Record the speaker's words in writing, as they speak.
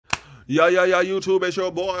Yeah, YouTube, it's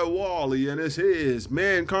your boy Wally, and this is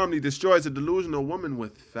Man Calmly Destroys a Delusional Woman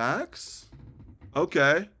with Facts?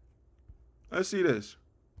 Okay. Let's see this.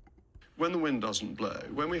 When the wind doesn't blow,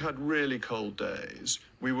 when we had really cold days,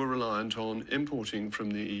 we were reliant on importing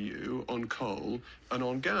from the EU on coal and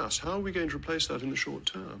on gas. How are we going to replace that in the short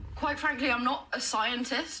term? Quite frankly, I'm not a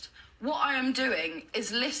scientist. What I am doing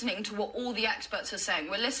is listening to what all the experts are saying.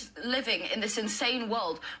 We're living in this insane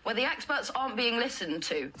world where the experts aren't being listened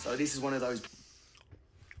to. So this is one of those...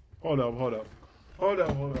 Hold up.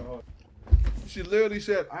 She literally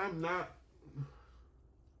said, I'm not...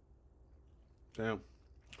 Damn.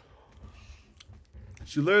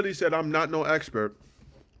 She literally said, I'm not no expert,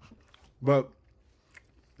 but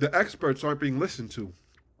the experts aren't being listened to.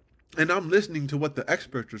 And I'm listening to what the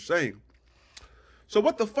experts are saying. So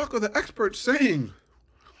what the fuck are the experts saying?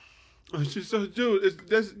 She said, dude,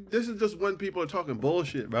 this is just when people are talking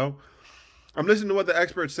bullshit, bro. I'm listening to what the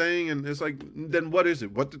experts saying, and it's like, then what is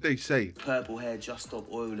it? What did they say? Purple hair, just stop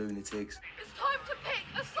oil lunatics. It's time to pick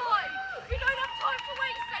a side. We don't have time to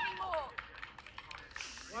waste anymore.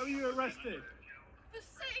 Why were you arrested? For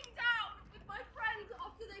sitting down with my friends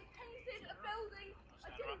after they painted a building. I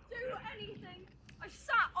didn't do anything. I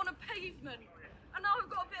sat on a pavement. And now I've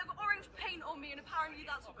got a bit of orange paint on me, and apparently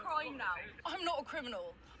that's a crime now. I'm not a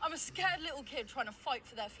criminal. I'm a scared little kid trying to fight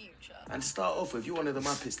for their future. And to start off with, you're one of the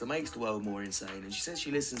Muppets that makes the world more insane. And she says she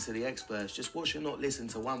listens to the experts. Just watch her not listen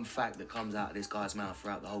to one fact that comes out of this guy's mouth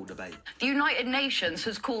throughout the whole debate. The United Nations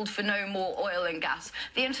has called for no more oil and gas.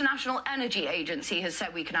 The International Energy Agency has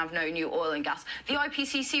said we can have no new oil and gas. The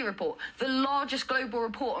IPCC report, the largest global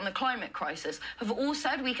report on the climate crisis, have all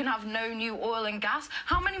said we can have no new oil and gas.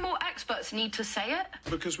 How many more experts need to say it?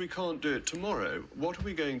 Because we can't do it tomorrow. What are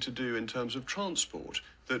we going to do in terms of transport?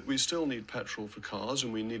 That we still need petrol for cars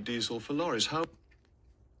and we need diesel for lorries. How?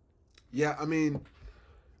 Yeah, I mean,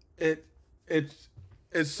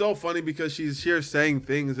 it's so funny because she's here saying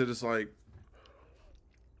things that it's like,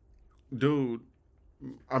 dude,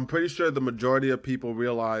 I'm pretty sure the majority of people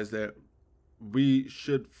realize that we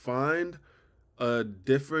should find a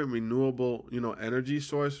different renewable, energy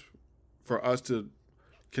source for us to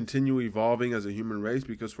continue evolving as a human race,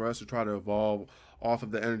 because for us to try to evolve off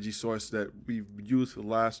of the energy source that we've used for the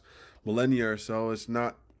last millennia or so, it's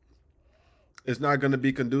not going to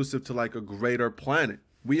be conducive to like a greater planet.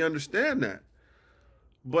 We understand that.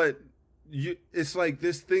 But it's like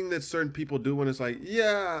this thing that certain people do when it's like,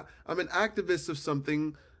 yeah, I'm an activist of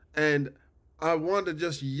something and I want to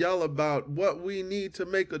just yell about what we need to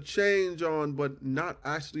make a change on, but not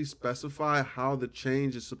actually specify how the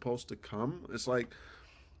change is supposed to come. It's like,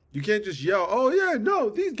 you can't just yell, oh yeah, no,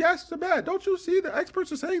 these gases are bad. Don't you see the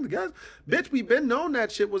experts are saying the gas? Bitch, we've been known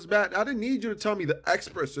that shit was bad. I didn't need you to tell me the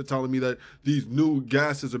experts are telling me that these new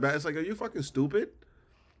gases are bad. It's like, are you fucking stupid?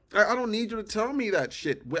 I don't need you to tell me that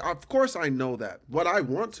shit. Of course I know that. What I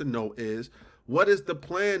want to know is, what is the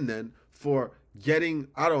plan then for getting,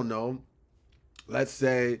 I don't know, let's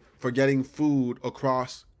say for getting food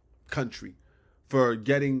across country, for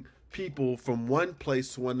getting people from one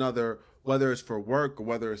place to another, whether it's for work or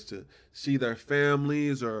whether it's to see their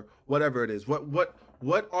families or whatever it is.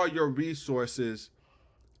 What are your resources,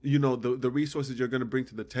 the resources you're going to bring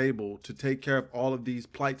to the table to take care of all of these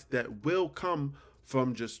plights that will come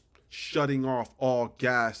from just shutting off all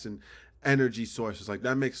gas and energy sources? Like,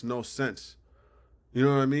 that makes no sense. You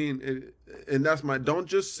know what I mean? And that's don't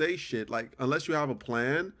just say shit. Like, unless you have a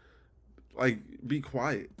plan, like, be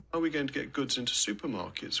quiet. How are we going to get goods into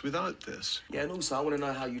supermarkets without this? Yeah, and also I want to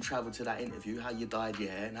know how you travelled to that interview, how you dyed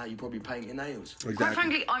your hair, and how you probably paint your nails. Exactly. Quite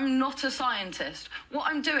frankly, I'm not a scientist. What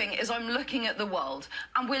I'm doing is I'm looking at the world,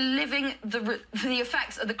 and we're living the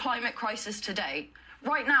effects of the climate crisis today.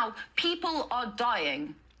 Right now, people are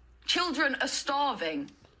dying. Children are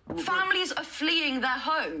starving. Families are fleeing their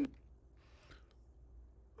home.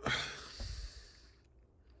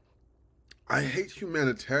 I hate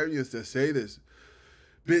humanitarians that say this.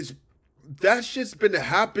 Bitch, that shit's been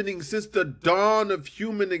happening since the dawn of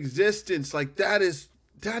human existence. Like, that is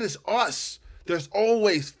us. There's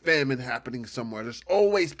always famine happening somewhere. There's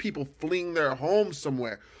always people fleeing their homes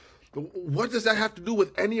somewhere. What does that have to do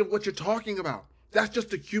with any of what you're talking about? That's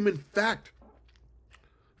just a human fact.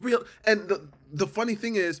 And the funny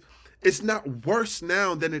thing is, it's not worse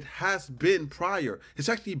now than it has been prior. It's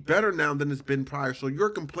actually better now than it's been prior. So you're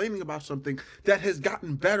complaining about something that has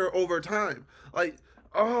gotten better over time. Like,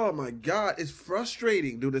 oh my God, it's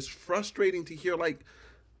frustrating, dude. It's frustrating to hear like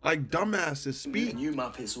dumbasses speak. And you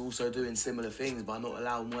Muppets are also doing similar things by not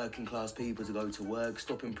allowing working class people to go to work,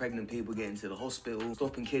 stopping pregnant people getting to the hospital,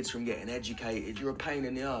 stopping kids from getting educated. You're a pain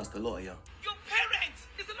in the ass, the lot of you. Your parents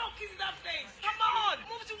is locking in that place. Come on,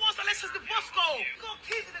 move towards the lesser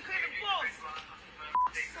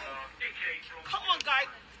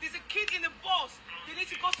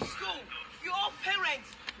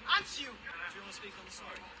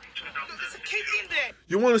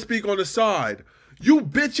want to speak on the side. You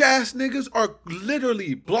bitch ass niggas are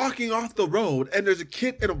literally blocking off the road, and there's a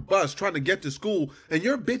kid in a bus trying to get to school, and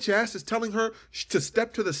your bitch ass is telling her to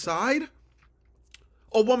step to the side?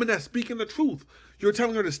 A woman that's speaking the truth, you're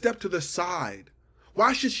telling her to step to the side.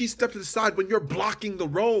 Why should she step to the side when you're blocking the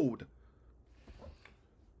road?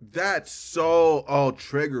 That's so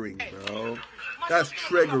triggering, bro. That's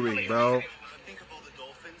triggering, bro.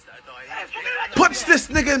 Punch this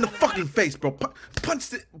nigga in the fucking face, bro. Punch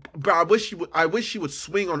this, bro. I wish she would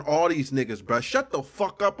swing on all these niggas, bro. Shut the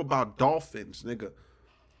fuck up about dolphins, nigga.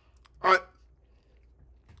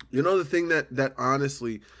 You know the thing that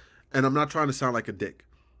honestly, and I'm not trying to sound like a dick,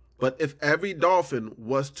 but if every dolphin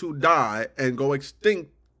was to die and go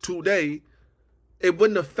extinct today, it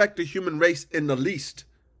wouldn't affect the human race in the least.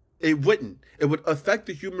 It wouldn't. It would affect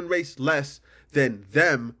the human race less than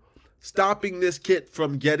them stopping this kid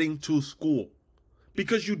from getting to school.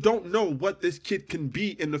 Because you don't know what this kid can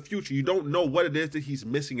be in the future. You don't know what it is that he's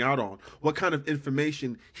missing out on. What kind of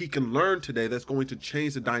information he can learn today that's going to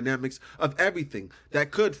change the dynamics of everything.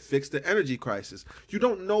 That could fix the energy crisis. You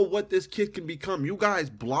don't know what this kid can become. You guys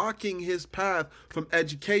blocking his path from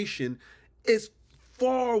education is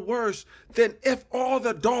far worse than if all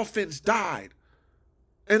the dolphins died.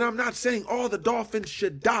 And I'm not saying all the dolphins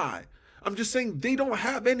should die. I'm just saying they don't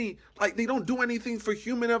have any, like, they don't do anything for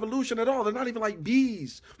human evolution at all. They're not even like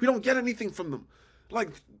bees. We don't get anything from them. Like,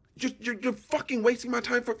 you're fucking wasting my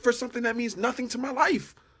time for something that means nothing to my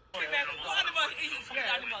life.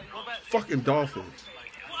 Fucking dolphins.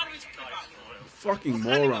 Fucking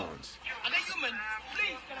morons.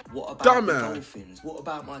 What about Dumbass. the dolphins? What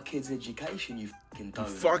about my kids' education, you fucking donut?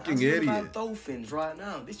 Fucking What idiot. about dolphins right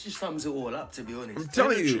now? This just sums it all up, to be honest. I'm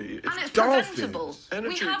telling Energy. you, And it's dolphins. preventable.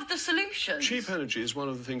 Energy. We have the solution. Cheap energy is one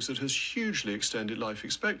of the things that has hugely extended life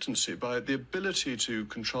expectancy by the ability to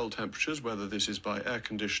control temperatures, whether this is by air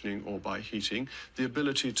conditioning or by heating, the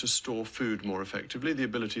ability to store food more effectively, the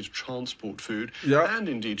ability to transport food, Yeah. and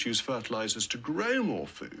indeed use fertilizers to grow more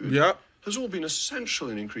food. Yep. Has all been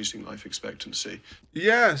essential in increasing life expectancy.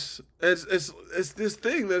 Yes, it's this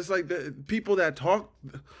thing that's like the people that talk.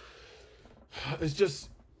 It's just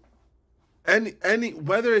any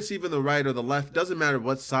whether it's even the right or the left, doesn't matter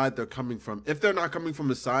what side they're coming from. If they're not coming from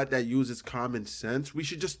a side that uses common sense, we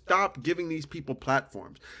should just stop giving these people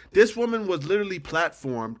platforms. This woman was literally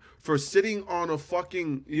platformed for sitting on a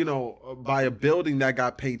fucking, by a building that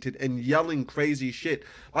got painted and yelling crazy shit.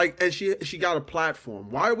 Like, and she got a platform.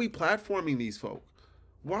 Why are we platforming these folk?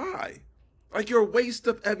 Why? Like, you're a waste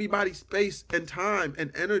of everybody's space and time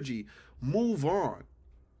and energy. Move on.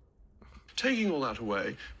 Taking all that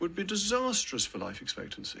away would be disastrous for life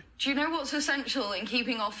expectancy. Do you know what's essential in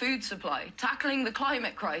keeping our food supply? Tackling the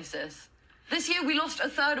climate crisis. This year we lost a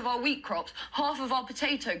third of our wheat crops, half of our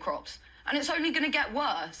potato crops, and it's only going to get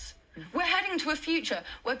worse. We're heading to a future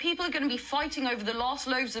where people are going to be fighting over the last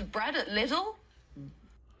loaves of bread at Lidl.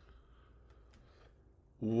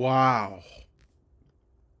 Wow.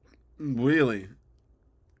 Really?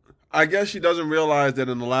 I guess she doesn't realize that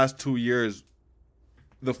in the last 2 years,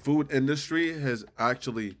 the food industry has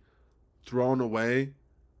actually thrown away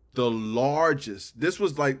the largest. This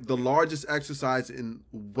was like the largest exercise in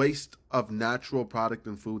waste of natural product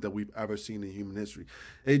and food that we've ever seen in human history.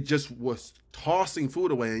 It just was tossing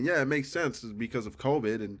food away. And yeah, it makes sense because of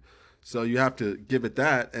COVID. And so you have to give it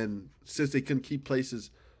that. And since they couldn't keep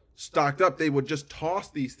places stocked up, they would just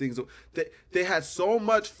toss these things. They had so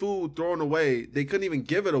much food thrown away, they couldn't even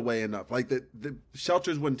give it away enough. Like the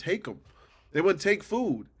shelters wouldn't take them. They wouldn't take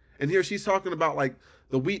food. And here she's talking about like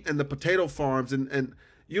the wheat and the potato farms and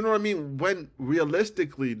you know what I mean? When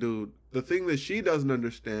realistically, dude, the thing that she doesn't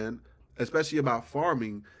understand, especially about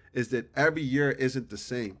farming, is that every year isn't the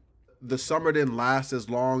same. The summer didn't last as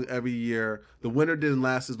long every year. The winter didn't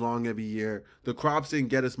last as long every year. The crops didn't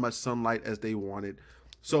get as much sunlight as they wanted.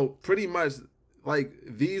 So pretty much, like,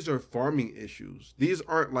 these are farming issues. These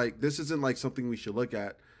aren't like, this isn't like something we should look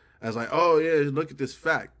at as like, oh yeah, look at this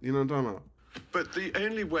fact. You know what I'm talking about? But the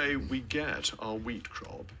only way we get our wheat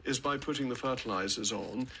crop is by putting the fertilizers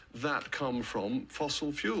on that come from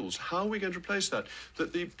fossil fuels. How are we going to replace that?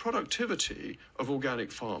 That the productivity of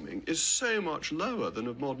organic farming is so much lower than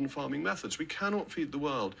of modern farming methods. We cannot feed the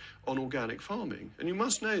world on organic farming, and you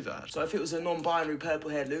must know that. So if it was a non-binary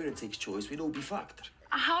purple-haired lunatic's choice, we'd all be fucked.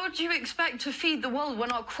 How do you expect to feed the world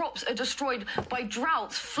when our crops are destroyed by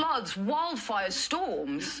droughts, floods, wildfires,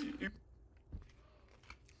 storms?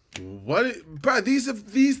 What? Bro, these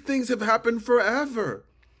things have happened forever.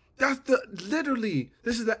 This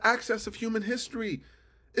is the access of human history.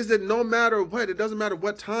 Is that no matter what, it doesn't matter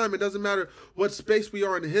what time, it doesn't matter what space we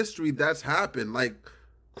are in history, that's happened. Like,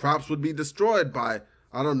 crops would be destroyed by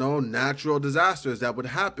I don't know, natural disasters that would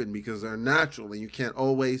happen because they're natural, and you can't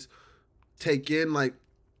always take in, like,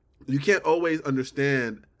 you can't always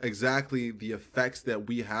understand exactly the effects that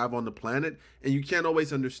we have on the planet, and you can't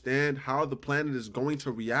always understand how the planet is going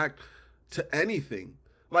to react to anything.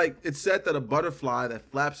 Like, it's said that a butterfly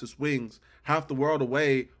that flaps its wings half the world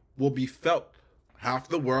away will be felt half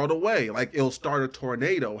the world away. Like, it'll start a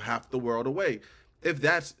tornado half the world away.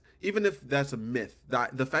 Even if that's a myth,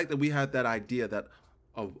 the fact that we had that idea that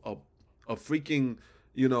a freaking,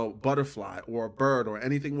 butterfly or a bird or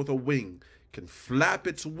anything with a wing can flap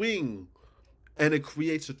its wing and it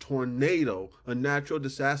creates a tornado, a natural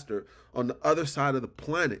disaster on the other side of the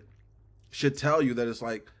planet, should tell you that it's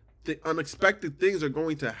like the unexpected things are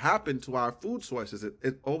going to happen to our food sources.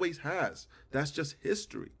 It always has. That's just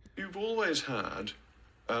history. You've always had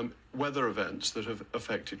weather events that have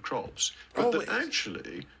affected crops, but that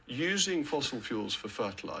actually using fossil fuels for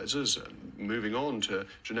fertilizers and moving on to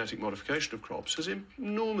genetic modification of crops has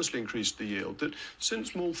enormously increased the yield. That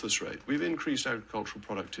since Malthus rate, we've increased agricultural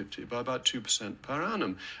productivity by about 2% per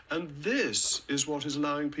annum. And this is what is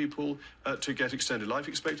allowing people to get extended life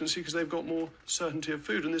expectancy because they've got more certainty of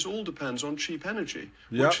food. And this all depends on cheap energy,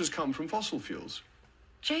 which has come from fossil fuels.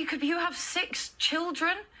 Jacob, you have 6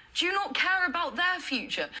 children. Do you not care about their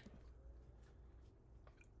future?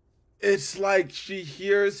 It's like she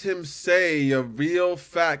hears him say a real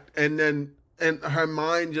fact, and her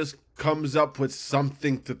mind just comes up with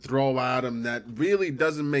something to throw at him that really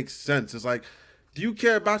doesn't make sense. It's like, do you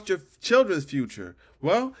care about your children's future?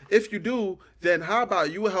 Well, if you do, then how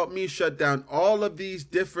about you help me shut down all of these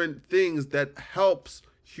different things that helps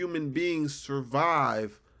human beings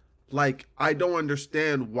survive? Like, I don't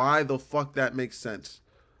understand why the fuck that makes sense.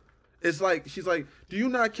 It's like, she's like, do you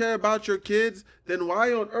not care about your kids? Then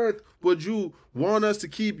why on earth would you want us to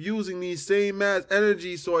keep using these same ass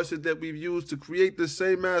energy sources that we've used to create the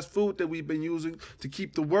same ass food that we've been using to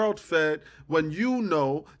keep the world fed, when you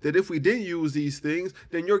know that if we didn't use these things,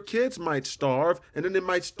 then your kids might starve, and then it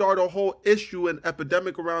might start a whole issue and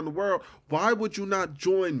epidemic around the world? Why would you not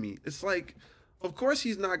join me? It's like, of course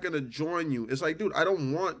he's not going to join you. It's like, dude, I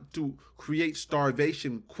don't want to create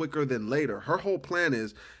starvation quicker than later. Her whole plan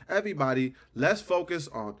is, everybody, let's focus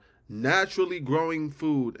on naturally growing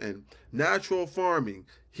food and natural farming.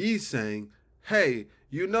 He's saying, hey,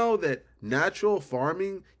 you know that natural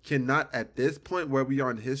farming cannot, at this point where we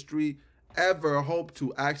are in history, ever hope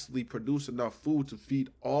to actually produce enough food to feed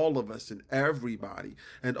all of us and everybody.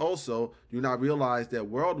 And also, do not realize that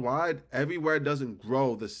worldwide, everywhere doesn't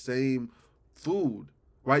grow the same food,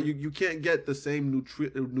 right? You can't get the same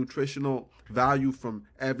nutritional value from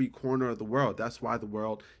every corner of the world. That's why the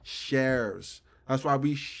world shares. That's why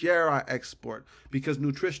we share our export, because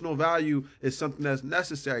nutritional value is something that's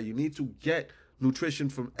necessary. You need to get nutrition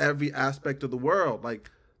from every aspect of the world.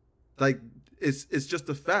 Like it's just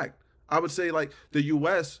a fact. I would say, like, the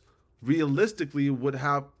US realistically would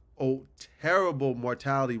have a terrible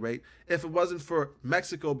mortality rate if it wasn't for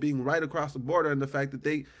Mexico being right across the border and the fact that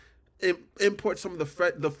they import some of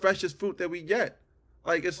the freshest fruit that we get.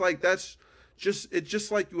 Like, it's like, it's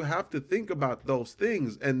just like, you have to think about those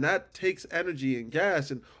things, and that takes energy and gas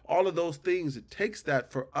and all of those things. It takes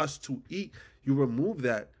that for us to eat. You remove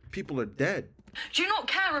that, people are dead. Do you not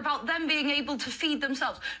care about them being able to feed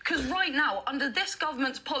themselves? Because right now, under this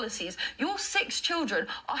government's policies, your 6 children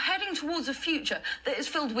are heading towards a future that is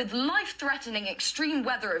filled with life-threatening extreme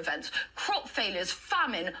weather events, crop failures,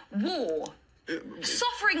 famine, war.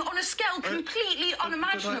 Suffering on a scale completely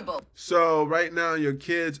unimaginable. So right now your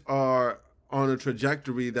kids are on a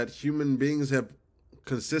trajectory that human beings have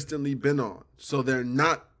consistently been on. So they're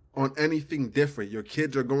not on anything different. Your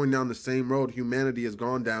kids are going down the same road humanity has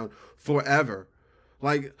gone down forever.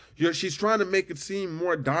 Like, she's trying to make it seem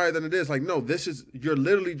more dire than it is. Like, no, you're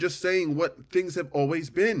literally just saying what things have always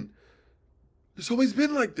been. It's always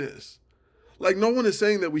been like this. Like, no one is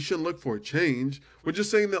saying that we shouldn't look for a change. We're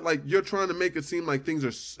just saying that, like, you're trying to make it seem like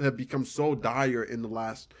things have become so dire in the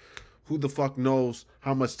last, who the fuck knows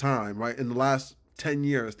how much time, right? In the last 10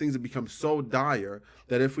 years, things have become so dire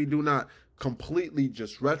that if we do not completely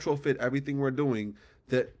just retrofit everything we're doing,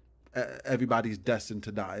 that everybody's destined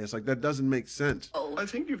to die. It's like, that doesn't make sense. I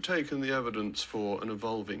think you've taken the evidence for an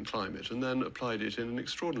evolving climate and then applied it in an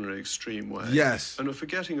extraordinarily extreme way. Yes. And are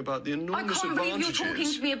forgetting about the enormous advantages. I can't believe you're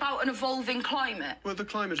talking to me about an evolving climate. Well, the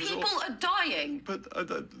climate is... People are dying. But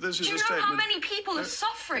this is Do you know how many people are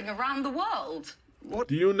suffering around the world? What?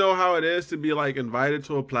 Do you know how it is to be, like, invited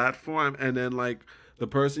to a platform and then, like, the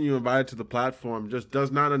person you invited to the platform just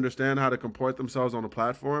does not understand how to comport themselves on a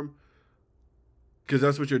platform? Because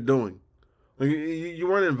that's what you're doing. Like, you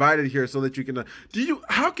weren't invited here so that you can.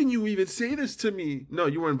 How can you even say this to me? No,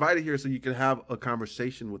 you were invited here so you can have a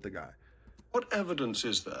conversation with the guy. What evidence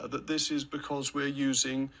is there that this is because we're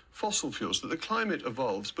using fossil fuels, that the climate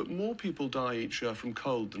evolves, but more people die each year from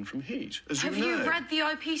cold than from heat, as Have you know? you read the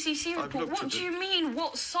IPCC I've report? looked What at do it. you mean?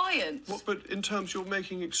 What science? Well, but in terms, you're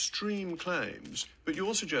making extreme claims, but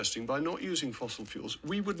you're suggesting by not using fossil fuels,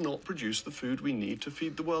 we would not produce the food we need to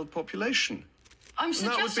feed the world population. I'm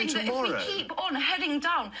that would be suggesting that if tomorrow. we keep on heading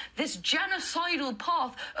down this genocidal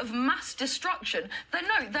path of mass destruction, then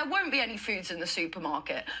no, there won't be any foods in the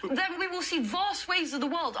supermarket. Then we will see vast swathes of the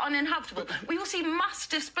world uninhabitable. We will see mass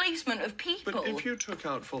displacement of people. But if you took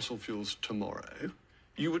out fossil fuels tomorrow,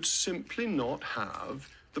 you would simply not have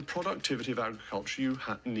the productivity of agriculture you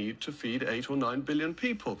need to feed 8 or 9 billion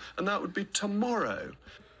people. And that would be tomorrow.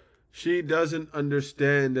 She doesn't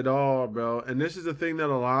understand at all, bro. And this is the thing that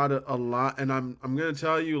a lot, and I'm gonna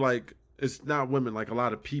tell you, like, it's not women, like a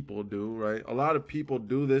lot of people do, right? A lot of people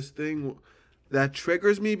do this thing that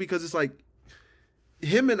triggers me because it's like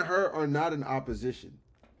him and her are not in opposition.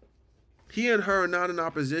 He and her are not in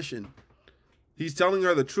opposition. He's telling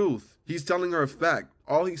her the truth. He's telling her a fact.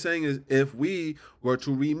 All he's saying is if we were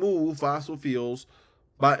to remove fossil fuels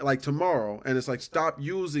by like tomorrow, and it's like stop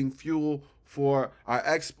using fuel for our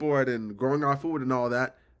export and growing our food and all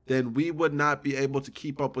that, then we would not be able to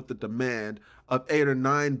keep up with the demand of 8 or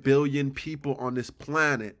 9 billion people on this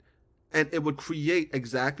planet. And it would create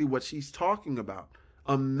exactly what she's talking about.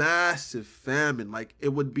 A massive famine. Like, it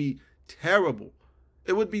would be terrible.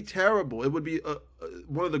 It would be terrible. It would be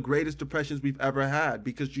one of the greatest depressions we've ever had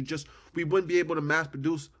because we wouldn't be able to mass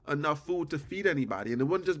produce enough food to feed anybody. And it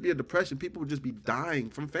wouldn't just be a depression. People would just be dying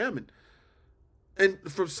from famine. And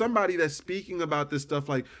from somebody that's speaking about this stuff,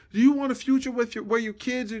 like, do you want a future with where your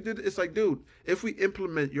kids are? It's like, dude, if we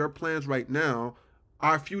implement your plans right now,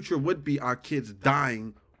 our future would be our kids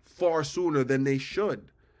dying far sooner than they should.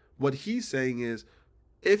 What he's saying is,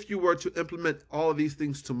 if you were to implement all of these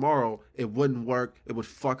things tomorrow, it wouldn't work. It would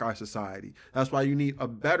fuck our society. That's why you need a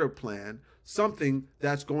better plan, something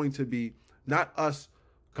that's going to be not us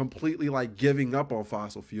completely like giving up on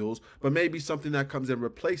fossil fuels, but maybe something that comes and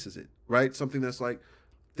replaces it, right? Something that's like,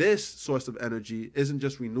 this source of energy isn't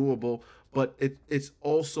just renewable, but it's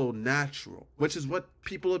also natural, which is what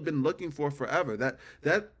people have been looking for forever.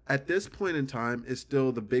 That at this point in time is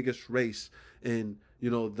still the biggest race in, you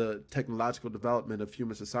know, the technological development of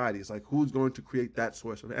human society. It's like, who's going to create that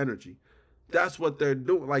source of energy? That's what they're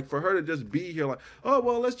doing. Like, for her to just be here like, oh,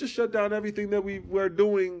 well, let's just shut down everything that we're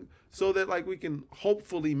doing so that, like, we can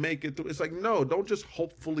hopefully make it through. It's like, no, don't just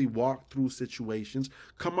hopefully walk through situations.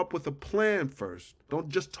 Come up with a plan first. Don't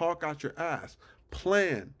just talk out your ass.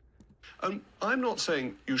 Plan. I'm not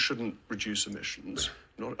saying you shouldn't reduce emissions.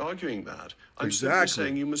 I'm not arguing that. I'm Exactly. simply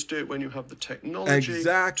saying you must do it when you have the technology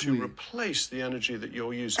Exactly. to replace the energy that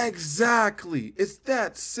you're using. Exactly. It's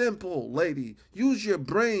that simple, lady. Use your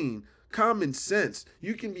brain. Common sense.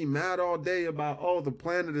 You can be mad all day about, oh, the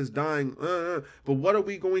planet is dying, but what are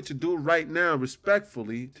we going to do right now,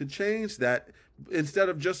 respectfully, to change that instead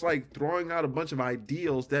of just like throwing out a bunch of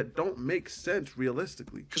ideals that don't make sense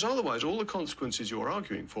realistically? Because otherwise, all the consequences you're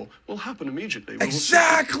arguing for will happen immediately. We will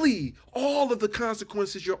Exactly. All of the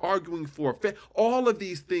consequences you're arguing for, all of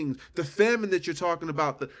these things, the famine that you're talking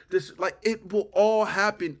about, it will all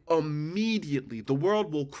happen immediately. The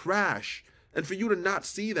world will crash. And for you to not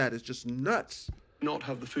see that is just nuts. not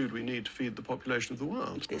have the food we need to feed the population of the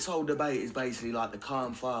world. This whole debate is basically like the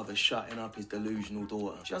calm father shutting up his delusional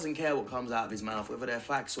daughter. She doesn't care what comes out of his mouth, whether they're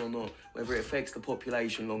facts or not, whether it affects the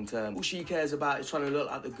population long term. All she cares about is trying to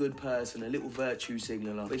look like the good person, a little virtue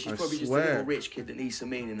signaller. But she's probably just a little rich kid that needs some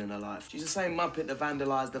meaning in her life. She's the same muppet that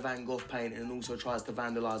vandalised the Van Gogh painting and also tries to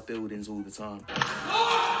vandalise buildings all the time.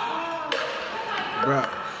 Bruh.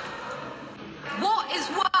 What is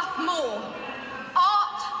worth more,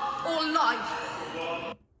 art or life?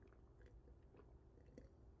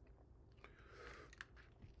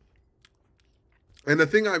 And the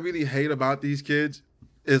thing I really hate about these kids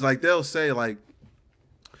is like they'll say like,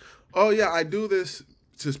 oh yeah, I do this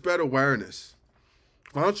to spread awareness.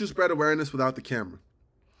 Why don't you spread awareness without the camera?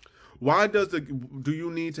 Why do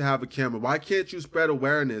you need to have a camera? Why can't you spread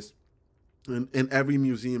awareness in every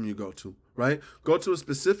museum you go to, right? Go to a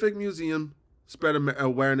specific museum, spread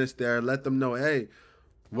awareness there, let them know, hey,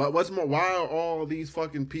 what's more? Why are all these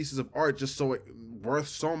fucking pieces of art just so worth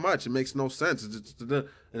so much? It makes no sense.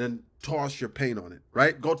 And then toss your paint on it,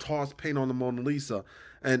 right? Go toss paint on the Mona Lisa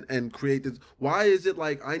and create this. Why is it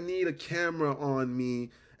like I need a camera on me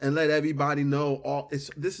and let everybody know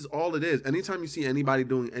this is all it is? Anytime you see anybody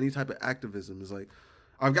doing any type of activism, it's like,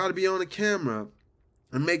 I've got to be on a camera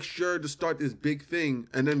and make sure to start this big thing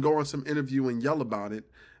and then go on some interview and yell about it.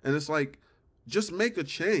 And it's like, just make a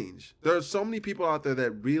change. There are so many people out there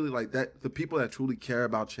that really like that. The people that truly care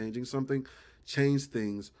about changing something, change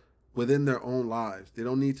things within their own lives. They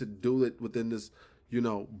don't need to do it within this,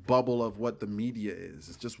 bubble of what the media is.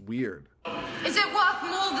 It's just weird. Is it worth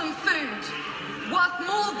more than food? Worth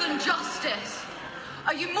more than justice?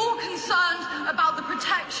 Are you more concerned about the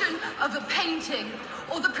protection of a painting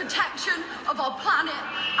or the protection of our planet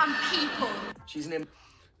and people? She's an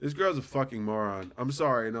This girl's a fucking moron. I'm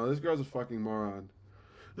sorry. No, this girl's a fucking moron.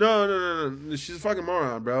 No. She's a fucking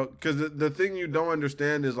moron, bro. Because the thing you don't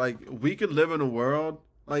understand is, like, we could live in a world,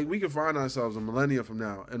 like, we could find ourselves a millennia from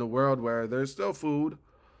now in a world where there's still food,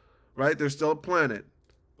 right? There's still a planet,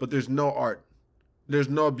 but there's no art. There's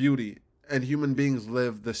no beauty. And human beings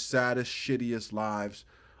live the saddest, shittiest lives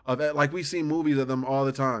of, like, we see movies of them all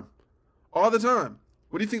the time. All the time.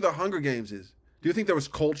 What do you think the Hunger Games is? Do you think there was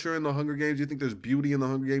culture in the Hunger Games? Do you think there's beauty in the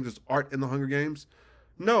Hunger Games? There's art in the Hunger Games?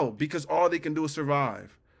 No, because all they can do is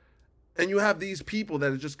survive. And you have these people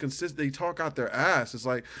that are just consistent. They talk out their ass. It's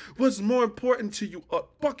like, what's more important to you, a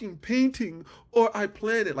fucking painting or I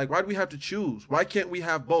planet? Like, why do we have to choose? Why can't we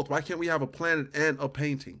have both? Why can't we have a planet and a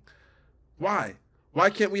painting? Why? Why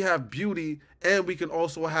can't we have beauty and we can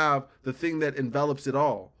also have the thing that envelops it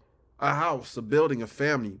all? A house, a building, a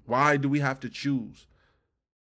family. Why do we have to choose?